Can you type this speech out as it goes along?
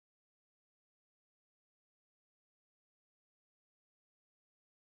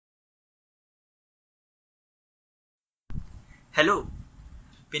Hello!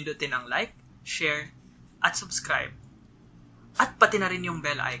 Pindutin ang like, share, at subscribe. At pati na rin yung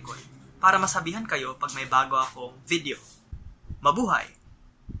bell icon para masabihan kayo pag may bago akong video. Mabuhay!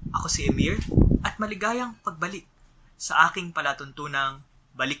 Ako si Emir at maligayang pagbalik sa aking palatuntunang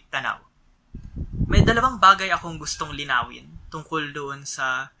Balik Tanaw. May dalawang bagay akong gustong linawin tungkol doon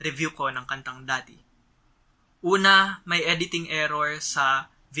sa review ko ng kantang Dati. Una, may editing error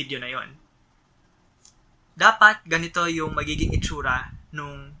sa video na yon. Dapat ganito yung magiging itsura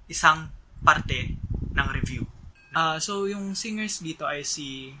nung isang parte ng review. So yung singers dito ay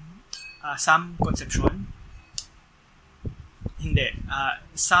si Sam Concepcion.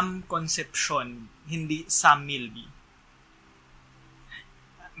 Sam Concepcion, hindi Sam Milby.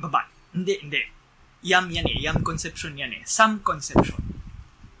 Baba. Hindi. Yam Concepcion yan eh. Sam Concepcion.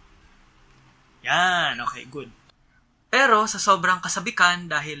 Yan, okay, good. Pero sa sobrang kasabikan,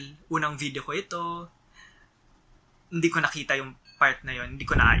 dahil unang video ko ito, hindi ko nakita yung part na yon, hindi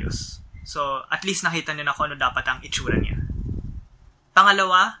ko naayos. So, at least nakita niyo na kung ano dapat ang itsura niya.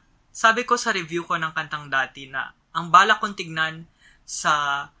 Pangalawa, sabi ko sa review ko ng kantang Dati na ang balak kong tignan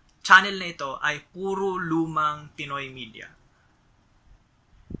sa channel na ito ay puro lumang Pinoy media.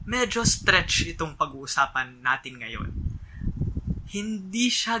 Medyo stretch itong pag-uusapan natin ngayon. Hindi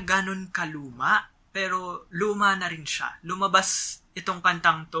siya ganun kaluma, pero luma na rin siya. Lumabas itong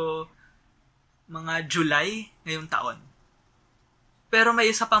kantang to mga July ngayong taon. Pero may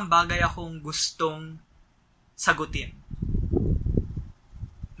isa pang bagay akong gustong sagutin.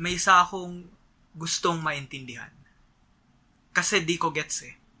 May isa akong gustong maintindihan. Kasi di ko gets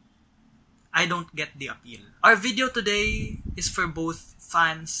eh. I don't get the appeal. Our video today is for both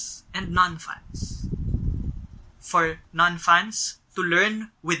fans and non-fans. For non-fans to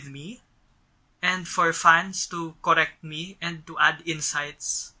learn with me, and for fans to correct me and to add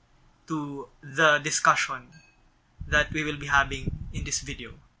insights to the discussion that we will be having in this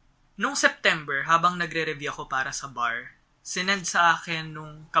video. Noong September, habang nagre-review ako para sa bar, sinend sa akin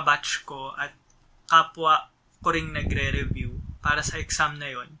nung kabatch ko at kapwa ko ring nagre-review para sa exam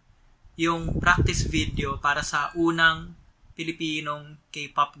na yon, yung practice video para sa unang Pilipinong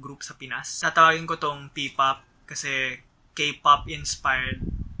Kpop group sa Pinas. Tatawagin ko tong Ppop kasi Kpop inspired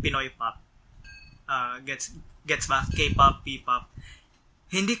Pinoy pop. Gets ba? Kpop, Ppop.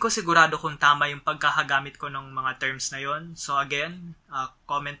 Hindi ko sigurado kung tama yung pagkakagamit ko ng mga terms na yon. So again,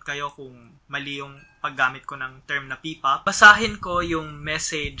 comment kayo kung mali yung paggamit ko ng term na Ppop. Basahin ko yung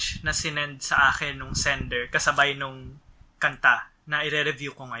message na sinend sa akin nung sender kasabay nung kanta na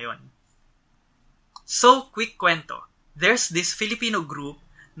ire-review ko ngayon. So, quick kwento. There's this Filipino group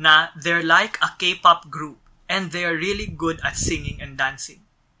na they're like a K-pop group and they're really good at singing and dancing.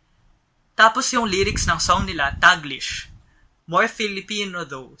 Tapos yung lyrics ng song nila, Taglish. More Filipino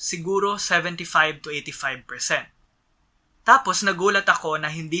though, siguro 75 to 85%. Tapos nagulat ako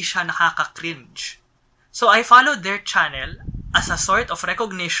na hindi siya nakaka-cringe. So I followed their channel as a sort of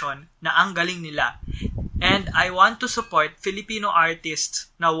recognition na ang galing nila. And I want to support Filipino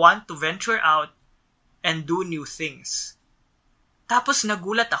artists na want to venture out and do new things. Tapos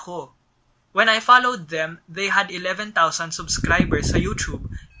nagulat ako. When I followed them, they had 11,000 subscribers sa YouTube.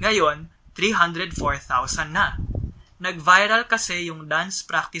 Ngayon, 304,000 na. Nag-viral kasi yung dance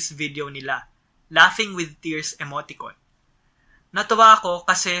practice video nila, Laughing with Tears emoticon. Natuwa ako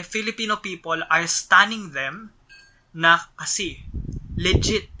kasi Filipino people are stunning them na kasi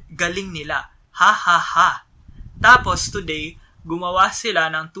legit galing nila. Ha ha ha. Tapos today, gumawa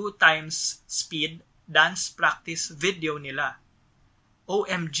sila ng 2 times speed dance practice video nila.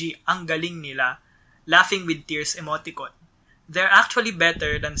 OMG, ang galing nila. Laughing with Tears emoticon. They're actually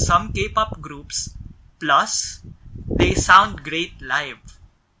better than some K-pop groups. Plus, they sound great live.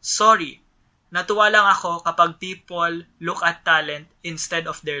 Sorry, natuwa lang ako kapag people look at talent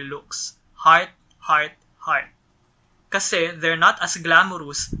instead of their looks. Heart. Kasi they're not as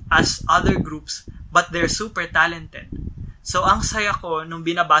glamorous as other groups, but they're super talented. So ang saya ko nung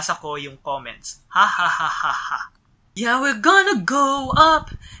binabasa ko yung comments. Ha ha ha ha ha. Yeah, we're gonna go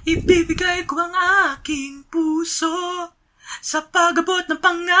up. Ibibigay ko ang aking puso. Sa pag-abot ng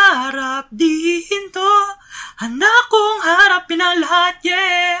pangarap, di hinto. Anak kong harapin ang lahat,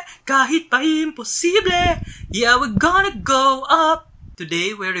 yeah. Kahit pa imposible. Yeah, we're gonna go up.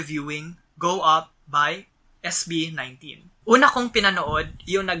 Today, we're reviewing Go Up by SB19. Una kong pinanood,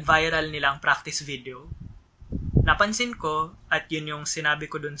 yung nag-viral nilang practice video. Napansin ko, at yun yung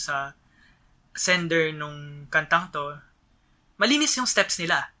sinabi ko dun sa sender nung kantang to, malinis yung steps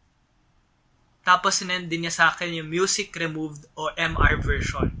nila. Tapos sinend din niya sa akin yung music removed o MR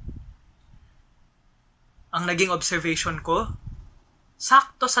version. Ang naging observation ko,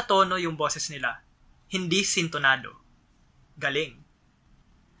 sakto sa tono yung boses nila. Hindi sintonado. galing.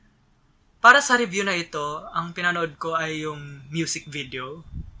 Para sa review na ito, ang pinanood ko ay yung music video.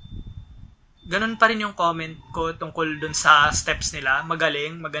 Ganun pa rin yung comment ko tungkol dun sa steps nila.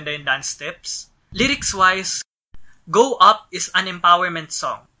 Magaling, maganda yung dance steps. Lyrics-wise, Go Up is an empowerment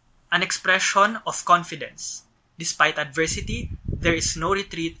song, an expression of confidence. Despite adversity, there is no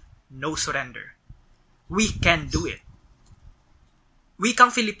retreat, no surrender. We can do it.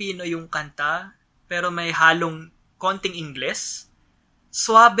 Wikang Filipino yung kanta, pero may halong konting Ingles.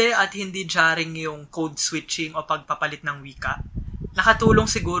 Suabe at hindi jarring yung code switching o pagpapalit ng wika. Nakatulong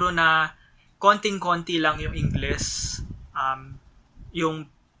siguro na konting-konti lang yung Ingles. Yung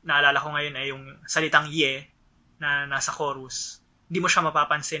naalala ko ngayon ay yung salitang ye na nasa chorus. Hindi mo siya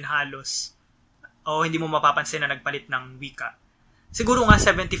mapapansin halos. O hindi mo mapapansin na nagpalit ng wika. Siguro nga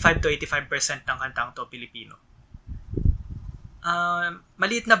 75 to 85% ng kantang to Pilipino.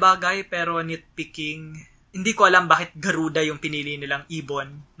 Maliit na bagay pero nitpicking. Hindi ko alam bakit Garuda yung pinili nilang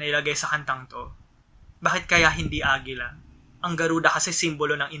ibon na ilagay sa kantang to. Bakit kaya hindi Agila? Ang Garuda kasi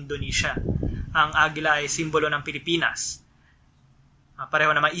simbolo ng Indonesia. Ang Agila ay simbolo ng Pilipinas.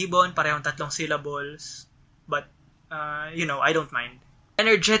 Pareho naman ibon, parehong 3 syllables. But, I don't mind.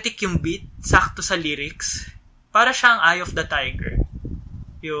 Energetic yung beat, sakto sa lyrics. Para siyang Eye of the Tiger.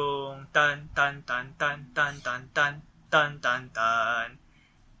 Yung tan tan tan tan tan tan tan tan tan tan.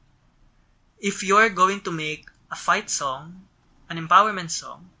 If you're going to make a fight song, an empowerment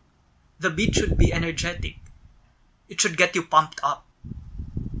song, the beat should be energetic. It should get you pumped up.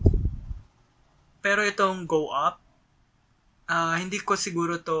 Pero itong Go Up, hindi ko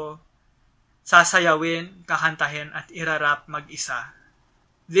siguro to sasayawin, kakantahin at irarap mag-isa.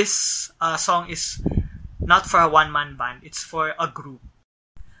 This song is not for a one-man band, it's for a group.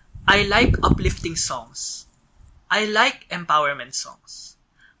 I like uplifting songs. I like empowerment songs.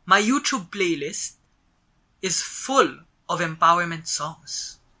 My YouTube playlist is full of empowerment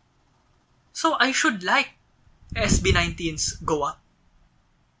songs. So I should like SB19's Go Up.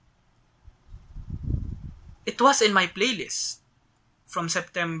 It was in my playlist from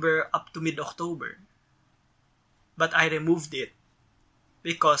September up to mid-October. But I removed it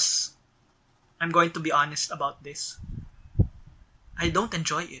because I'm going to be honest about this. I don't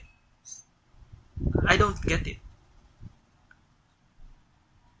enjoy it. I don't get it.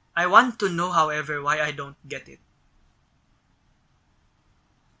 I want to know, however, why I don't get it.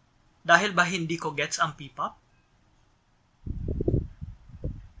 Dahil ba hindi ko gets ang Ppop?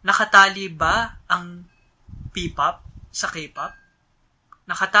 Nakatali ba ang Ppop sa Kpop?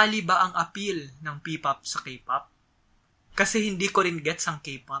 Nakatali ba ang appeal ng Ppop sa Kpop? Kasi hindi ko rin gets ang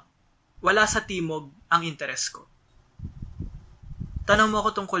Kpop. Wala sa timog ang interest ko. Tanong mo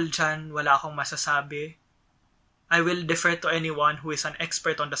ako tungkol dyan, wala akong masasabi. I will defer to anyone who is an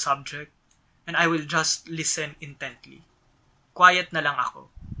expert on the subject, and I will just listen intently. Quiet na lang ako.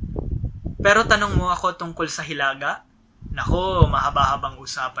 Pero tanong mo ako tungkol sa Hilaga? Nako, mahaba-habang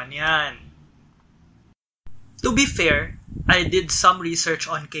usapan yan. To be fair, I did some research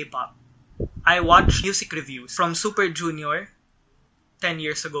on Kpop. I watched music reviews from Super Junior 10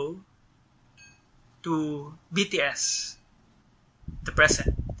 years ago to BTS, the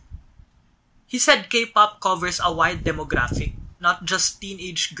present. He said Kpop covers a wide demographic, not just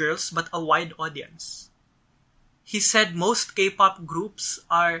teenage girls, but a wide audience. He said most Kpop groups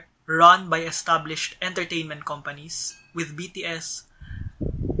are run by established entertainment companies, with BTS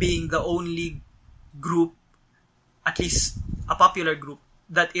being the only group, at least a popular group,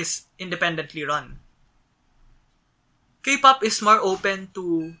 that is independently run. Kpop is more open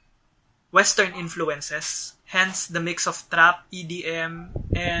to Western influences, hence the mix of trap, EDM,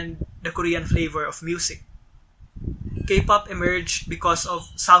 and the Korean flavor of music. Kpop emerged because of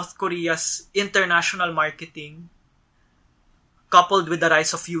South Korea's international marketing, coupled with the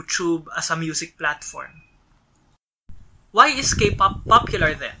rise of YouTube as a music platform. Why is Kpop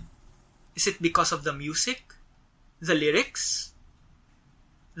popular then? Is it because of the music, the lyrics,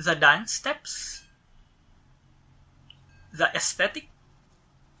 the dance steps, the aesthetic,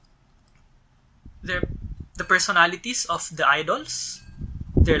 the personalities of the idols,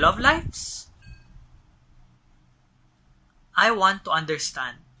 their love lives? I want to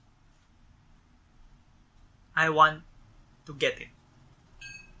understand. I want to get it.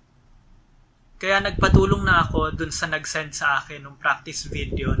 Kaya nagpatulong na ako dun sa nag-send sa akin ng practice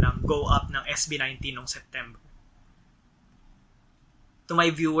video ng Go Up ng SB19 noong September. To my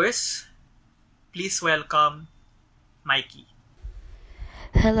viewers, please welcome Mikee.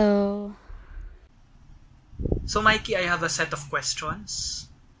 Hello. So Mikee, I have a set of questions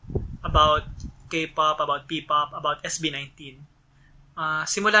about Kpop, about Ppop, about SB19.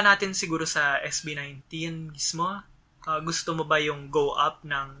 Simulan natin siguro sa SB19 mismo. gusto mo ba yung Go Up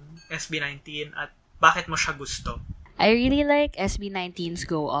ng SB19 at bakit mo siya gusto? I really like SB19's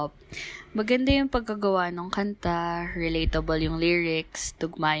Go Up. Maganda yung pagkagawa ng kanta, relatable yung lyrics,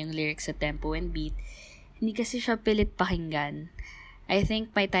 tugma yung lyrics sa tempo and beat. Hindi kasi siya pilit pakinggan. I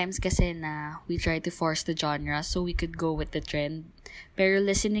think may times kasi na we try to force the genre so we could go with the trend. Pero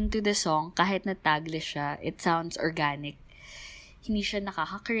listening to the song, kahit na tagless siya, it sounds organic. Hindi siya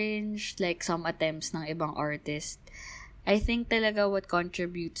nakaka-cringe like some attempts ng ibang artist. I think talaga what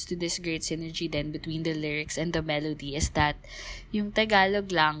contributes to this great synergy then between the lyrics and the melody is that yung Tagalog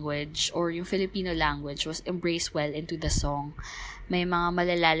language or yung Filipino language was embraced well into the song. May mga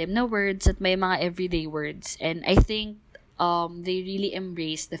malalalim na words at may mga everyday words. And I think they really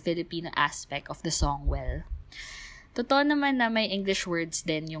embrace the Filipino aspect of the song well. Totoo naman na may English words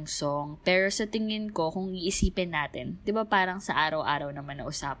din yung song, pero sa tingin ko, kung iisipin natin, di ba parang sa araw-araw naman na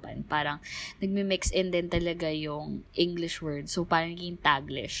usapan, parang nagmi-mix in din talaga yung English words, so parang naging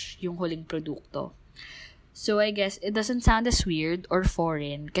Taglish yung huling produkto. So I guess it doesn't sound as weird or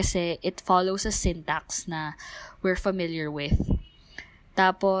foreign kasi it follows a syntax na we're familiar with.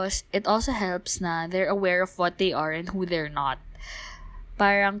 Tapos, it also helps na they're aware of what they are and who they're not.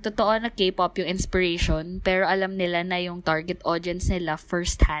 Parang totoo na K-pop yung inspiration, pero alam nila na yung target audience nila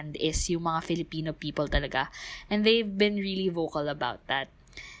firsthand is yung mga Filipino people talaga. And they've been really vocal about that.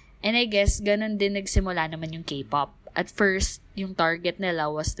 And I guess, ganun din nagsimula naman yung K-pop. At first, yung target nila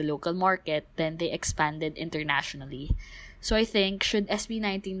was the local market, then they expanded internationally. So I think, should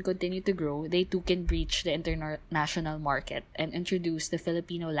SB19 continue to grow, they too can breach the international market and introduce the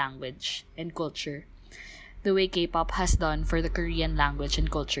Filipino language and culture the way K-pop has done for the Korean language and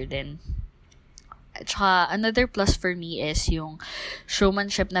culture din. At saka, another plus for me is yung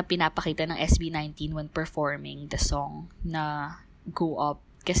showmanship na pinapakita ng SB19 when performing the song na Go Up.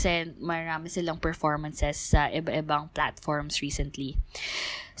 Kasi marami silang performances sa iba-ibang platforms recently.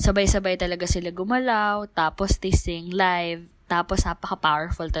 Sabay-sabay talaga sila gumalaw, tapos they sing live, tapos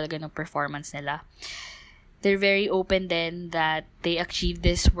napaka-powerful talaga ng performance nila. They're very open then that they achieve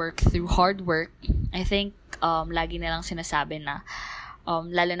this work through hard work. I think lagi nilang sinasabi na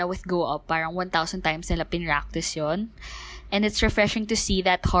lalo na with Go Up, parang 1,000 times nila pinractice yon. And it's refreshing to see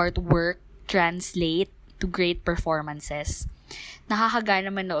that hard work translate to great performances.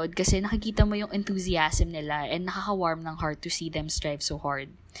 Nakakagana manood kasi nakikita mo yung enthusiasm nila and nakaka-warm ng heart to see them strive so hard.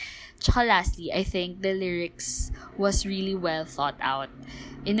 Tsaka lastly, I think the lyrics was really well thought out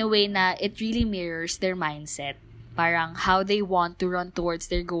in a way na it really mirrors their mindset. Parang how they want to run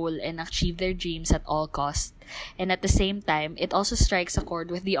towards their goal and achieve their dreams at all costs. And at the same time, it also strikes a chord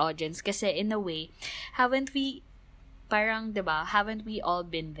with the audience kasi in a way, haven't we all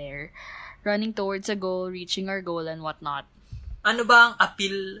been there? Running towards a goal, reaching our goal and whatnot. Ano ba ang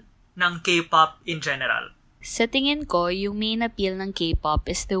appeal ng K-pop in general? Sa tingin ko, yung main appeal ng K-pop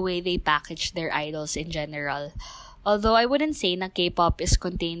is the way they package their idols in general. Although I wouldn't say na K-pop is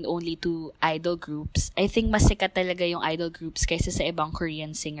contained only to idol groups, I think mas sikat talaga yung idol groups kaysa sa ibang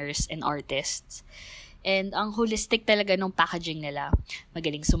Korean singers and artists. And ang holistic talaga nung packaging nila.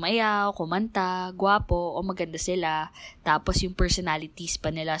 Magaling sumayaw, kumanta, gwapo, o maganda sila. Tapos yung personalities pa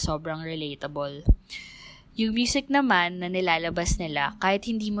nila sobrang relatable. Yung music naman na nilalabas nila, kahit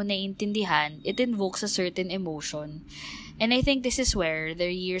hindi mo naiintindihan, it invokes a certain emotion. And I think this is where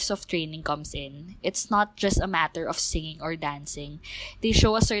their years of training comes in. It's not just a matter of singing or dancing. They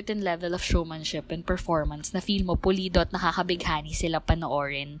show a certain level of showmanship and performance na feel mo pulido at nakakabighani sila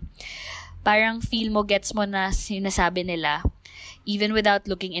panoorin. Parang feel mo, gets mo na sinasabi nila, even without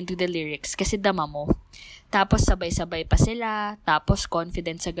looking into the lyrics, kasi dama mo. Tapos sabay-sabay pa sila, tapos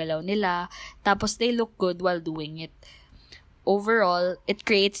confident sa galaw nila, tapos they look good while doing it. Overall, it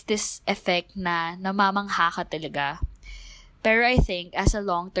creates this effect na namamangha ka talaga. Pero I think, as a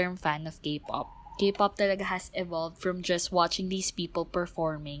long-term fan of K-pop, K-pop talaga has evolved from just watching these people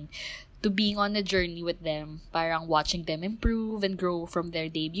performing to being on a journey with them, parang watching them improve and grow from their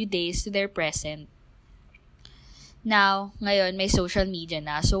debut days to their present. Now, ngayon may social media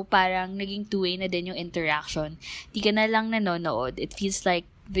na, so parang naging two-way na din yung interaction. Di ka na lang nanonood. It feels like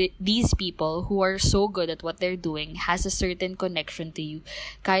these people who are so good at what they're doing has a certain connection to you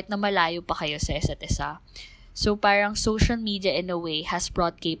kahit na malayo pa kayo sa isa't isa. So parang social media in a way has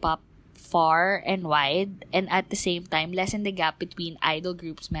brought K-pop far and wide, and at the same time lessen the gap between idol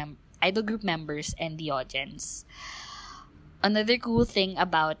group members and the audience. Another cool thing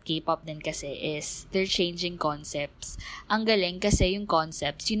about K-pop din kasi is they're changing concepts. Ang galing kasi yung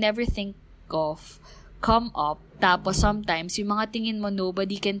concepts you never think of come up, tapos sometimes yung mga tingin mo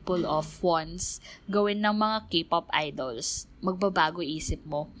nobody can pull off once gawin ng mga K-pop idols. Magbabago isip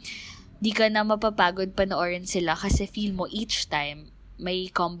mo. di ka na mapapagod panoorin sila kasi feel mo each time may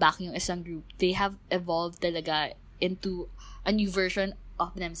comeback yung isang group. They have evolved talaga into a new version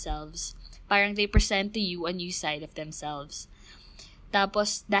of themselves. Parang they present to you a new side of themselves.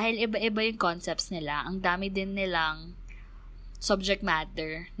 Tapos, dahil iba-iba yung concepts nila, ang dami din nilang subject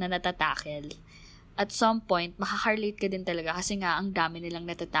matter na natatakel. At some point, makaka-relate ka din talaga kasi nga ang dami nilang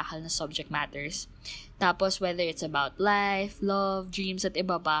natatakel na subject matters. Tapos, whether it's about life, love, dreams, at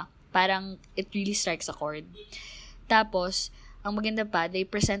iba pa, parang it really strikes a chord. Tapos, ang maganda pa, they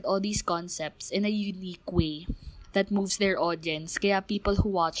present all these concepts in a unique way that moves their audience, kaya people who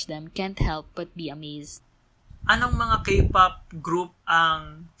watch them can't help but be amazed. Anong mga K-pop group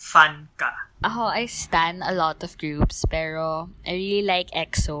ang fan ka? Ako, I stan a lot of groups, pero I really like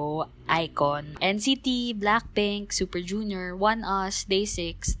EXO, iKON, NCT, Blackpink, Super Junior, ONEUS,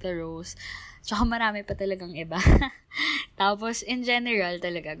 Day6, The Rose, tsaka marami pa talagang iba. Tapos, in general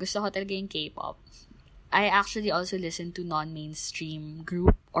talaga, gusto ko talaga yung K-pop. I actually also listen to non-mainstream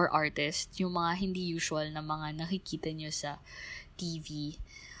group or artist, yung mga hindi usual na mga nakikita nyo sa TV.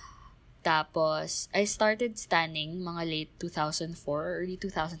 Tapos, I started stanning mga late 2004 or early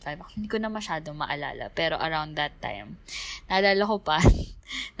 2005. Actually, hindi ko na masyado maalala. Pero around that time, naalala ko pa,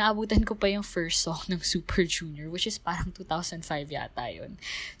 naabutan ko pa yung first song ng Super Junior, which is parang 2005 yata yun.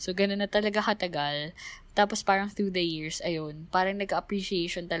 So, ganun na talaga katagal. Tapos, parang through the years, ayun, parang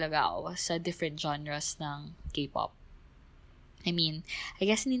nag-appreciation talaga ako sa different genres ng K-pop. I mean, I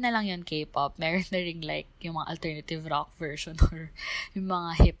guess hindi na lang yun K-pop. Meron na rin like yung mga alternative rock version or yung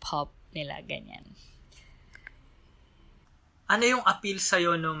mga hip-hop nila, ganyan. Ano yung appeal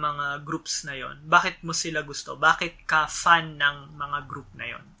sa'yo ng mga groups na yon? Bakit mo sila gusto? Bakit ka fan ng mga group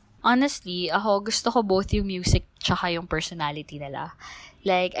na yon? Honestly, ako gusto ko both yung music tsaka yung personality nila.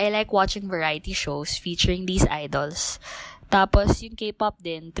 Like, I like watching variety shows featuring these idols. Tapos, yung K-pop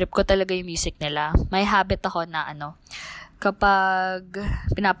din, trip ko talaga yung music nila. May habit ako na kapag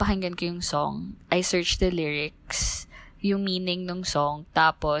pinapakinggan ko yung song, I search the lyrics, yung meaning ng song.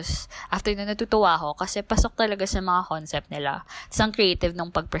 Tapos, after na natutuwa ako kasi pasok talaga sa mga concept nila. Isang creative ng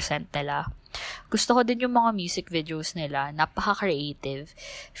pag-present nila. Gusto ko din yung mga music videos nila. Napaka-creative.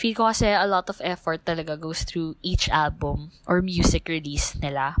 Feel ko kasi a lot of effort talaga goes through each album or music release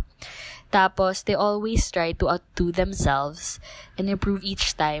nila. Tapos, they always try to outdo themselves and improve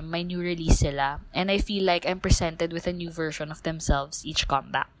each time may new release sila. And I feel like I'm presented with a new version of themselves each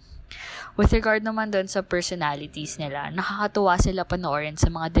comeback. With regard naman doon sa personalities nila, nakakatuwa sila panoorin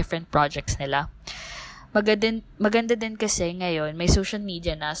sa mga different projects nila. Maganda din kasi ngayon, may social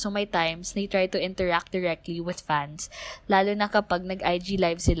media na, so may times they try to interact directly with fans, lalo na kapag nag-IG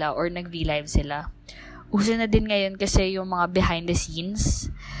live sila or nag-V live sila. Uso na din ngayon kasi yung mga behind the scenes.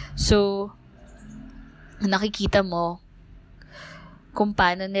 So, nakikita mo kung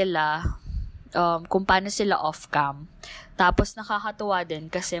paano sila off-cam. Tapos, nakakatuwa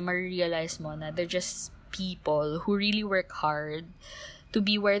din kasi ma-realize mo na they're just people who really work hard to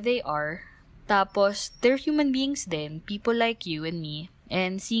be where they are. Tapos, they're human beings din, people like you and me.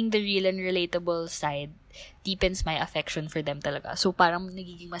 And seeing the real and relatable side deepens my affection for them talaga. So, parang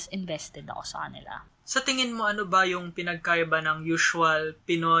nagiging mas invested ako sa kanila. Sa tingin mo, ano ba yung pinagkaiba ng usual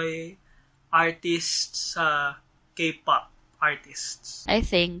Pinoy artists sa K-pop artists? I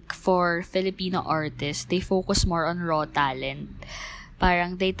think for Filipino artists, they focus more on raw talent.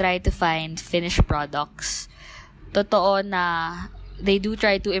 Parang they try to find finished products. Totoo na they do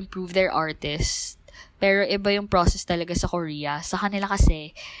try to improve their artists, pero iba yung process talaga sa Korea. Sa kanila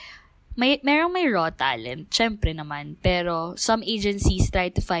kasi, merong may raw talent, syempre naman, pero some agencies try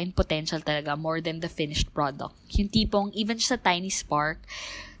to find potential talaga more than the finished product. Yung tipong, even sa tiny spark,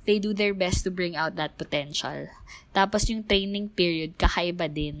 they do their best to bring out that potential. Tapos yung training period, kakaiba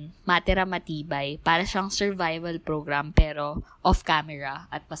din. Matira matibay. Para siyang survival program pero off-camera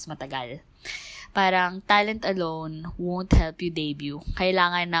at mas matagal. Parang talent alone won't help you debut.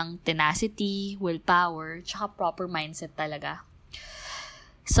 Kailangan ng tenacity, willpower, tsaka proper mindset talaga.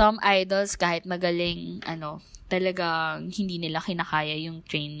 Some idols, kahit magaling, talagang hindi nila kinakaya yung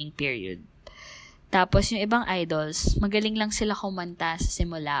training period. Tapos, yung ibang idols, magaling lang sila kumanta sa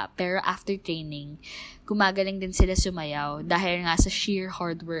simula, pero after training, gumagaling din sila sumayaw dahil nga sa sheer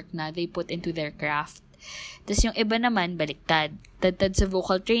hard work na they put into their craft. Tapos, yung iba naman, baliktad. Tad sa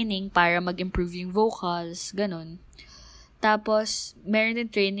vocal training para mag-improve yung vocals, ganun. Tapos, meron din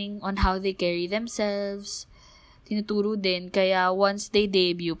training on how they carry themselves. Tinuturo din, kaya once they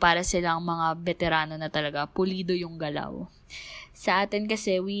debut, para silang mga veterano na talaga, pulido yung galaw. Sa atin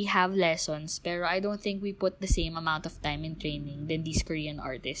kasi, we have lessons, pero I don't think we put the same amount of time in training than these Korean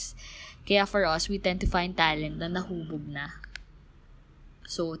artists. Kaya for us, we tend to find talent na nahubog na.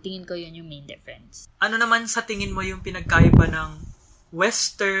 So, tingin ko yun yung main difference. Ano naman sa tingin mo yung pinagkaiba ng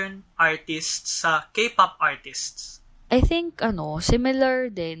Western artists sa K-pop artists? I think,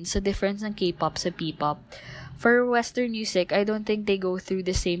 similar din sa difference ng K-pop sa Ppop. For Western music, I don't think they go through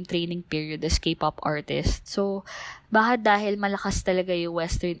the same training period as K-pop artists. So, baka dahil malakas talaga yung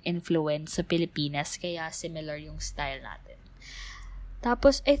Western influence sa Pilipinas, kaya similar yung style natin.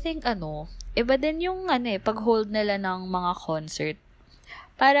 Tapos, I think, iba din yung, pag-hold nila ng mga concert.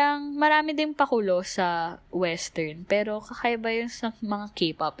 Parang marami ding pakulo sa Western, pero kakaiba yung sa mga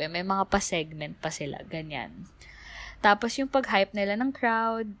K-pop, may mga pa-segment pa sila, ganyan. Tapos yung pag-hype nila ng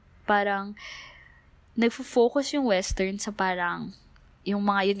crowd, parang nagfo-focus yung Western sa parang, yung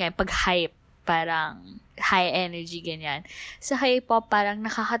mga yun nga, pag-hype, parang high energy, ganyan. Sa K-pop, parang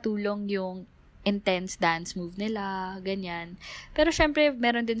nakakatulong yung intense dance move nila, ganyan. Pero syempre,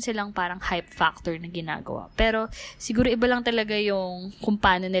 meron din silang parang hype factor na ginagawa. Pero siguro iba lang talaga yung kung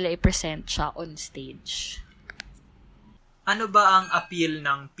paano nila i-present siya on stage. Ano ba ang appeal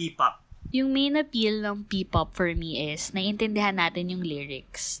ng Ppop? Yung main appeal ng Ppop for me is naiintindihan natin yung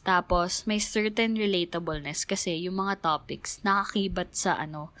lyrics. Tapos may certain relatableness kasi yung mga topics nakakibat sa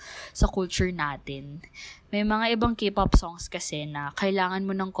sa culture natin. May mga ibang K-pop songs kasi na kailangan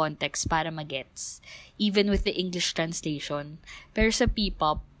mo ng context para magets, even with the English translation. Pero sa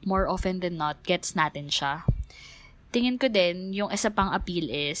Ppop, more often than not, gets natin siya. Tingin ko din, yung isa pang appeal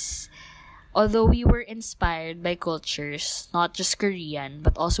is, although we were inspired by cultures, not just Korean,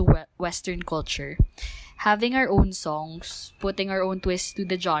 but also Western culture, having our own songs, putting our own twist to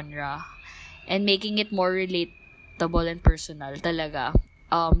the genre, and making it more relatable and personal talaga,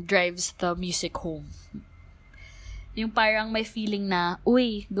 drives the music home. Yung parang may feeling na,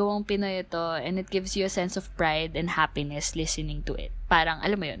 uy, gawang Pinoy ito, and it gives you a sense of pride and happiness listening to it. Parang,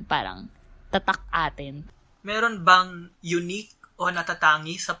 alam mo yun, parang tatak atin. Meron bang unique o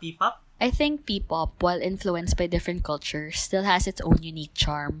natatangi sa Ppop? I think Ppop, while influenced by different cultures, still has its own unique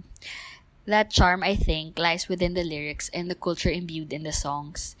charm. That charm, I think, lies within the lyrics and the culture imbued in the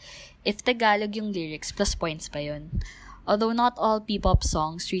songs. If Tagalog yung lyrics, plus points pa yun. Although not all Ppop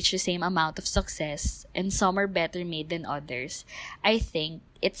songs reach the same amount of success, and some are better made than others, I think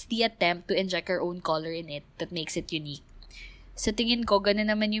it's the attempt to inject our own color in it that makes it unique. Sa tingin ko,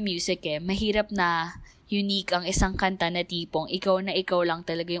 ganun naman yung music mahirap na unique ang isang kanta na tipong ikaw lang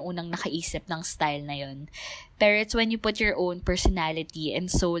talaga yung unang nakaisip ng style na yun. Pero it's when you put your own personality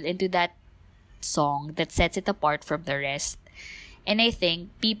and soul into that song that sets it apart from the rest. And I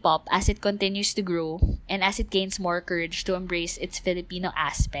think Ppop, as it continues to grow and as it gains more courage to embrace its Filipino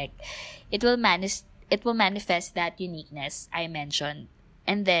aspect, it will manifest that uniqueness I mentioned.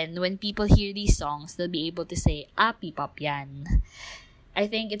 And then, when people hear these songs, they'll be able to say, Ppop yan. I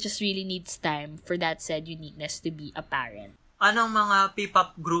think it just really needs time for that said uniqueness to be apparent. Anong mga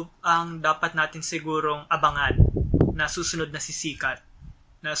Ppop group ang dapat natin sigurong abangan na susunod na sisikat,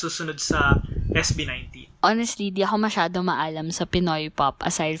 na susunod sa SB19? Honestly, di ako masyado maalam sa Pinoy pop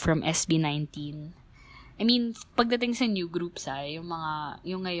aside from SB19. I mean, pagdating sa new groups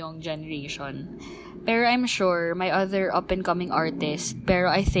yung ngayong generation. Pero I'm sure may other up-and-coming artists,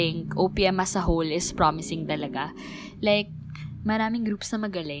 pero I think OPM as a whole is promising talaga. Like, maraming groups na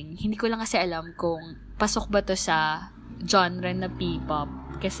magaling. Hindi ko lang kasi alam kung pasok ba to sa genre na Ppop.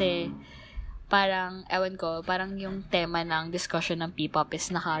 Kasi parang, ewan ko, parang yung tema ng discussion ng Ppop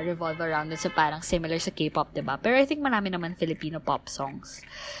is naka-revolve around sa parang similar sa K-pop, diba? Pero I think marami naman Filipino pop songs.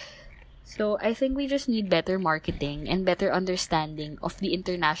 So, I think we just need better marketing and better understanding of the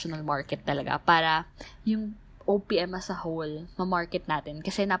international market talaga para yung OPM as a whole, ma-market natin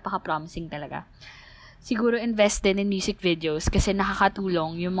kasi napaka-promising talaga. Siguro invest din in music videos kasi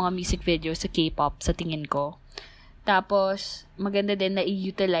nakakatulong yung mga music videos sa K-pop sa tingin ko. Tapos, maganda din na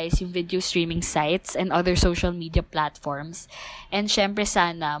i-utilize yung video streaming sites and other social media platforms. And syempre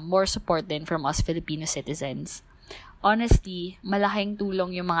sana, more support din from us Filipino citizens. Honestly, malaking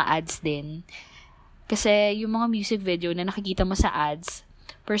tulong yung mga ads din. Kasi yung mga music video na nakikita mo sa ads,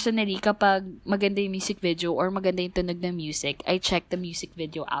 personally, kapag maganda yung music video or maganda yung tunog ng music, I check the music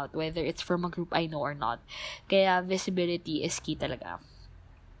video out, whether it's from a group I know or not. Kaya visibility is key talaga.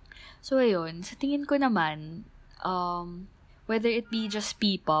 So, ayun, sa tingin ko naman, whether it be just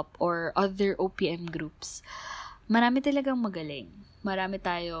Ppop or other OPM groups, marami talagang magaling. Marami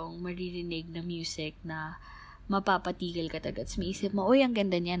tayong maririnig na music na mapapatigil ka tagad. May isip mo, uy, ang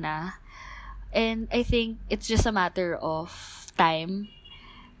ganda niya na. And I think it's just a matter of time.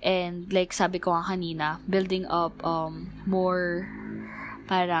 And like sabi ko nga kanina, building up more,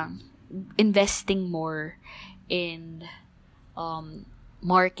 parang investing more in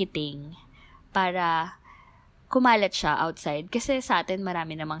marketing para kumalat siya outside. Kasi sa atin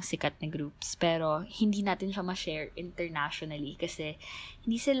marami namang sikat na groups, pero hindi natin siya ma-share internationally kasi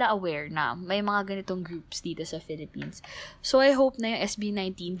hindi sila aware na may mga ganitong groups dito sa Philippines. So I hope na yung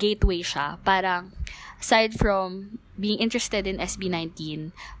SB19 gateway siya. Parang aside from being interested in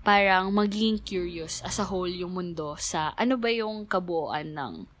SB19, parang magiging curious as a whole yung mundo sa ano ba yung kabuuan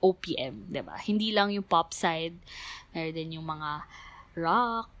ng OPM, diba? Hindi lang yung pop side, meron din yung mga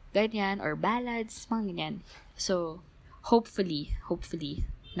rock, ganyan, or ballads, mga ganyan. So, hopefully,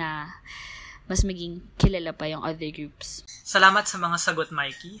 na mas maging kilala pa yung other groups. Salamat sa mga sagot,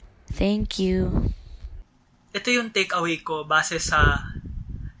 Mikey. Thank you. Ito yung takeaway ko base sa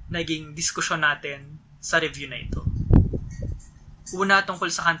naging diskusyon natin sa review na ito. Una, tungkol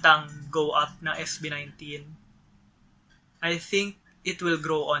sa kantang Go Up ng SB19. I think it will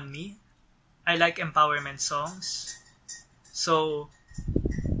grow on me. I like empowerment songs. So,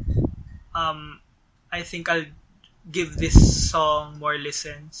 I think I'll give this song more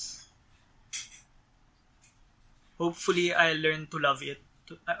listens. Hopefully, I'll learn to love it,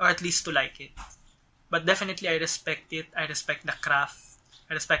 or at least to like it. But definitely, I respect it. I respect the craft.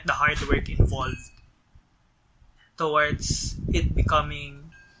 I respect the hard work involved towards it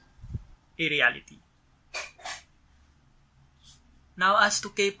becoming a reality. Now, as to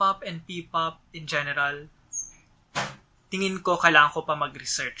Kpop and Ppop in general, tingin ko kailangan ko pa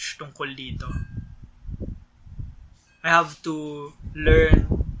mag-research tungkol dito. I have to learn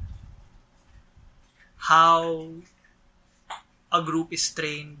how a group is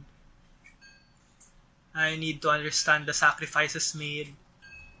trained. I need to understand the sacrifices made.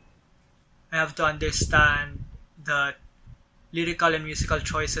 I have to understand the lyrical and musical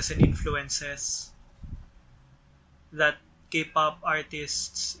choices and influences that K-pop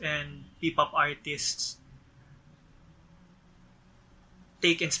artists and P-pop artists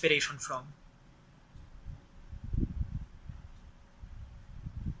take inspiration from.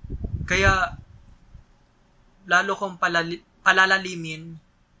 Kaya, lalo kong palalalimin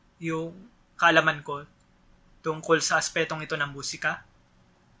yung kaalaman ko tungkol sa aspetong ito ng musika.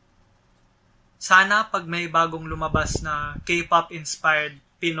 Sana pag may bagong lumabas na K-pop inspired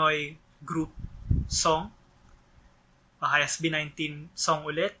Pinoy group song, baka SB19 song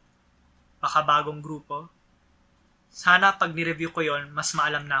ulit, baka bagong grupo, sana pag ni-review ko yon, mas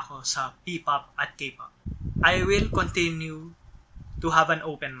maalam na ako sa P-pop at K-pop. I will continue to have an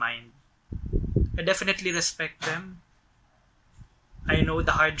open mind. I definitely respect them. I know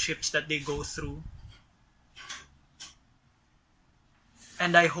the hardships that they go through.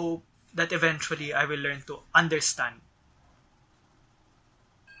 And I hope that eventually I will learn to understand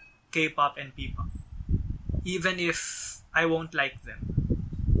K-pop and P-pop. Even if I won't like them.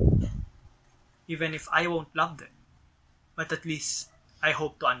 Even if I won't love them. But at least I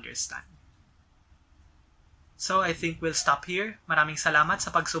hope to understand. So I think we'll stop here. Maraming salamat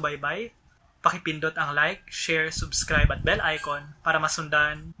sa pagsubaybay. Pakipindot ang like, share, subscribe at bell icon para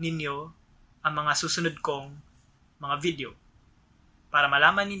masundan ninyo ang mga susunod kong mga video. Para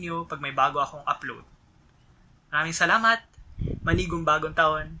malaman ninyo pag may bago akong upload. Maraming salamat. Manigong bagong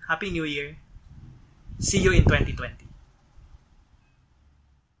taon. Happy New Year. See you in 2020.